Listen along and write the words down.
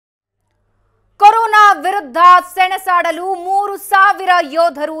ವಿರುದ್ಧ ಸೆಣಸಾಡಲು 3,000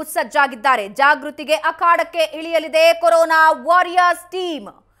 ಯೋಧರು ಸಜ್ಜಾಗಿದ್ದಾರೆ. ಜಾಗೃತಿಗೆ ಅಖಾಡಕ್ಕೆ ಇಳಿಯಲಿದೆ ಕೊರೋನಾ ವಾರಿಯರ್ಸ್ ಟೀಮ್.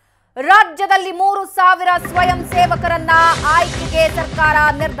 ರಾಜ್ಯದಲ್ಲಿ 3,000 ಸ್ವಯಂ ಸೇವಕರನ್ನ ಆಯ್ಕೆಗೆ ಸರ್ಕಾರ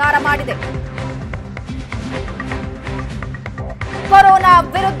ನಿರ್ಧಾರ ಮಾಡಿದೆ. ಕೊರೋನಾ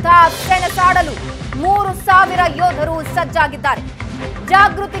ವಿರುದ್ಧ ಸೆಣಸಾಡಲು 3,000 ಯೋಧರು ಸಜ್ಜಾಗಿದ್ದಾರೆ.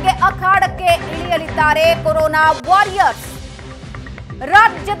 ಜಾಗೃತಿಗೆ ಅಖಾಡಕ್ಕೆ ಇಳಿಯಲಿದ್ದಾರೆ ಕೊರೋನಾ ವಾರಿಯರ್ಸ್.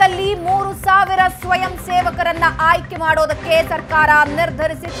 ರಾಜ್ಯದಲ್ಲಿ 3,000 ಸ್ವಯಂ ಸೇವಕರನ್ನ ಆಯ್ಕೆ ಮಾಡೋದಕ್ಕೆ ಸರ್ಕಾರ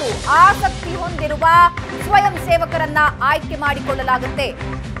ನಿರ್ಧರಿಸಿದ್ದು, ಆಸಕ್ತಿ ಹೊಂದಿರುವ ಸ್ವಯಂ ಸೇವಕರನ್ನ ಆಯ್ಕೆ ಮಾಡಿಕೊಳ್ಳಲಾಗುತ್ತೆ.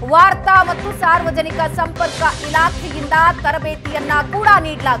 ವಾರ್ತಾ ಮತ್ತು ಸಾರ್ವಜನಿಕ ಸಂಪರ್ಕ ಇಲಾಖೆಯಿಂದ ತರಬೇತಿಯನ್ನ ಕೂಡ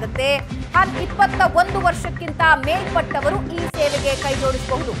ನೀಡಲಾಗುತ್ತೆ. 21 ವರ್ಷಕ್ಕಿಂತ ಮೇಲ್ಪಟ್ಟವರು ಈ ಸೇವೆಗೆ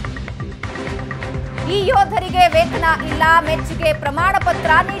ಕೈಜೋಡಿಸಬಹುದು. ಈ ಯೋಧರಿಗೆ ವೇತನ ಇಲ್ಲ, ಮೆಚ್ಚುಗೆ ಪ್ರಮಾಣ ಪತ್ರ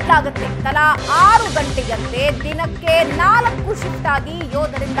ನೀಡಲಾಗುತ್ತೆ. ತಲಾ 6 ಗಂಟೆಯಂತೆ ದಿನಕ್ಕೆ 4 ಶಿಫ್ಟ್ ಆಗಿ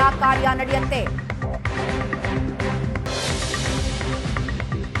ಯೋಧರಿಂದ ಕಾರ್ಯ ನಡೆಯುತ್ತೆ.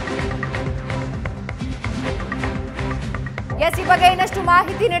 ಈ ಬಗ್ಗೆ ಇನ್ನಷ್ಟು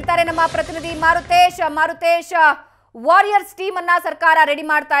ಮಾಹಿತಿ ನೀಡ್ತಾರೆ ನಮ್ಮ ಪ್ರತಿನಿಧಿ ಮಾರುತೇಶ್. ವಾರಿಯರ್ಸ್ ಟೀಮ್ ಅನ್ನ ಸರ್ಕಾರ ರೆಡಿ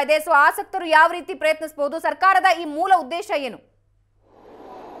ಮಾಡ್ತಾ ಇದೆ. ಸೊ ಆಸಕ್ತರು ಯಾವ ರೀತಿ ಪ್ರಯತ್ನಿಸಬಹುದು? ಸರ್ಕಾರದ ಈ ಮೂಲ ಉದ್ದೇಶ ಏನು?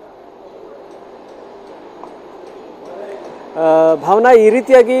 ಭಾವನಾ, ಈ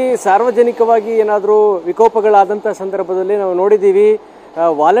ರೀತಿಯಾಗಿ ಸಾರ್ವಜನಿಕವಾಗಿ ಏನಾದರೂ ವಿಕೋಪಗಳಾದಂಥ ಸಂದರ್ಭದಲ್ಲಿ ನಾವು ನೋಡಿದ್ದೀವಿ,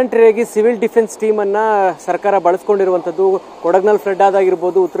 ವಾಲಂಟರಿಯಾಗಿ ಸಿವಿಲ್ ಡಿಫೆನ್ಸ್ ಟೀಮನ್ನು ಸರ್ಕಾರ ಬಳಸ್ಕೊಂಡಿರುವಂಥದ್ದು. ಕೊಡಗಿನಲ್ಲಿ ಫ್ಲಡ್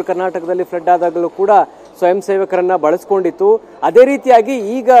ಆದಾಗಿರ್ಬೋದು, ಉತ್ತರ ಕರ್ನಾಟಕದಲ್ಲಿ ಫ್ಲಡ್ ಆದಾಗಲೂ ಕೂಡ ಸ್ವಯಂ ಸೇವಕರನ್ನ ಬಳಸ್ಕೊಂಡಿತ್ತು. ಅದೇ ರೀತಿಯಾಗಿ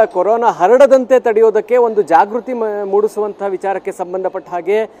ಈಗ ಕೊರೋನಾ ಹರಡದಂತೆ ತಡೆಯೋದಕ್ಕೆ ಒಂದು ಜಾಗೃತಿ ಮೂಡಿಸುವಂತಹ ವಿಚಾರಕ್ಕೆ ಸಂಬಂಧಪಟ್ಟ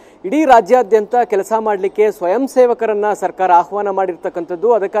ಹಾಗೆ ಇಡೀ ರಾಜ್ಯಾದ್ಯಂತ ಕೆಲಸ ಮಾಡಲಿಕ್ಕೆ ಸ್ವಯಂ ಸೇವಕರನ್ನ ಸರ್ಕಾರ ಆಹ್ವಾನ ಮಾಡಿರ್ತಕ್ಕಂಥದ್ದು.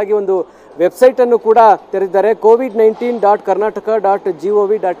 ಅದಕ್ಕಾಗಿ ಒಂದು ವೆಬ್ಸೈಟ್ ಅನ್ನು ಕೂಡ ತೆರೆದಿದ್ದಾರೆ.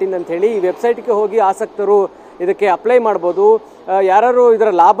 covid19.karnataka.gov.in ಅಂತ ಹೇಳಿ ಈ ವೆಬ್ಸೈಟ್ಗೆ ಹೋಗಿ ಆಸಕ್ತರು ಇದಕ್ಕೆ ಅಪ್ಲೈ ಮಾಡಬಹುದು. ಯಾರು ಇದರ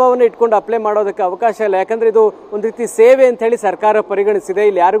ಲಾಭವನ್ನು ಇಟ್ಕೊಂಡು ಅಪ್ಲೈ ಮಾಡೋದಕ್ಕೆ ಅವಕಾಶ ಇಲ್ಲ, ಯಾಕಂದ್ರೆ ಇದು ಒಂದು ರೀತಿ ಸೇವೆ ಅಂತ ಹೇಳಿ ಸರ್ಕಾರ ಪರಿಗಣಿಸಿದೆ.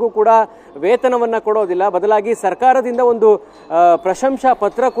 ಇಲ್ಲಿ ಯಾರಿಗೂ ಕೂಡ ವೇತನವನ್ನ ಕೊಡೋದಿಲ್ಲ, ಬದಲಾಗಿ ಸರ್ಕಾರದಿಂದ ಒಂದು ಪ್ರಶಂಸಾ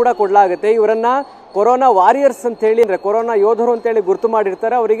ಪತ್ರ ಕೂಡ ಕೊಡಲಾಗುತ್ತೆ. ಇವರನ್ನ ಕೊರೋನಾ ವಾರಿಯರ್ಸ್ ಅಂತ ಹೇಳಿ, ಅಂದ್ರೆ ಕೊರೋನಾ ಯೋಧರು ಅಂತ ಹೇಳಿ ಗುರುತು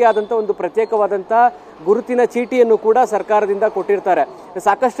ಮಾಡಿರ್ತಾರೆ. ಅವರಿಗೆ ಆದಂತ ಒಂದು ಪ್ರತ್ಯೇಕವಾದಂತ ಗುರುತಿನ ಚೀಟಿಯನ್ನು ಕೂಡ ಸರ್ಕಾರದಿಂದ ಕೊಟ್ಟಿರ್ತಾರೆ.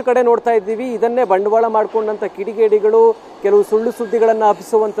 ಸಾಕಷ್ಟು ಕಡೆ ನೋಡ್ತಾ ಇದ್ದೀವಿ, ಇದನ್ನೇ ಬಂಡವಾಳ ಮಾಡಿಕೊಂಡಂತ ಕಿಡಿಗೇಡಿಗಳು ಕೆಲವು ಸುಳ್ಳು ಸುದ್ದಿಗಳನ್ನ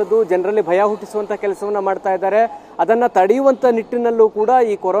ಹಬ್ಬಿಸುವಂತದ್ದು, ಜನರಲ್ಲಿ ಭಯ ಹುಟ್ಟಿಸುವಂತ ಕೆಲಸವನ್ನ ಮಾಡ್ತಾ ಇದ್ದಾರೆ. ಅದನ್ನ ತಡೆಯುವಂತ ನಿಟ್ಟಿನಲ್ಲೂ ಕೂಡ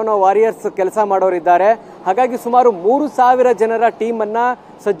ಈ ಕೊರೋನಾ ವಾರಿಯರ್ಸ್ ಕೆಲಸ ಮಾಡೋರಿದ್ದಾರೆ. ಹಾಗಾಗಿ ಸುಮಾರು 3,000 ಜನರ ಟೀಮ್ ಅನ್ನ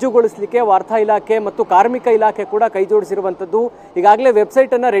ಸಜ್ಜುಗೊಳಿಸಲಿಕ್ಕೆ ವಾರ್ತಾ ಇಲಾಖೆ ಮತ್ತು ಕಾರ್ಮಿಕ ಇಲಾಖೆ ಕೂಡ ಕೈ ಜೋಡಿಸಿರುವಂತದ್ದು. ಈಗಾಗಲೇ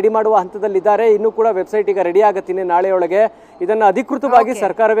ವೆಬ್ಸೈಟ್ ಅನ್ನ ರೆಡಿ ಮಾಡುವ ಹಂತದಲ್ಲಿದ್ದಾರೆ. ಇನ್ನು ಕೂಡ ವೆಬ್ಸೈಟ್ ಈಗ ರೆಡಿ ಆಗುತ್ತೀನಿ, ನಾಳೆಯೊಳಗೆ ಇದನ್ನ ಅಧಿಕೃತವಾಗಿ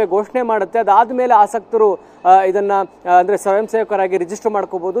ಸರ್ಕಾರವೇ ಘೋಷಣೆ ಮಾಡುತ್ತೆ. ಅದಾದ್ಮೇಲೆ ಆಸಕ್ತರು ಇದನ್ನ ಅಂದ್ರೆ ಸ್ವಯಂ ಸೇವಕರಾಗಿ ರಿಜಿಸ್ಟರ್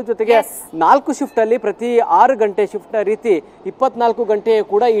ಮಾಡ್ಕೋಬಹುದು. ಜೊತೆಗೆ 4 ಶಿಫ್ಟ್ ಅಲ್ಲಿ ಪ್ರತಿ 6 ಗಂಟೆ ಶಿಫ್ಟ್ ನ ರೀತಿ 24 ಗಂಟೆ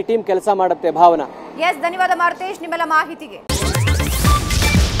ಕೂಡ ಈ ಟೀಮ್ ಕೆಲಸ ಮಾಡುತ್ತೆ. ಭಾವನಾ, ಧನ್ಯವಾದ ಮಾರುತೇಶ್ ನಿಮ್ಮೆಲ್ಲ ಮಾಹಿತಿಗೆ.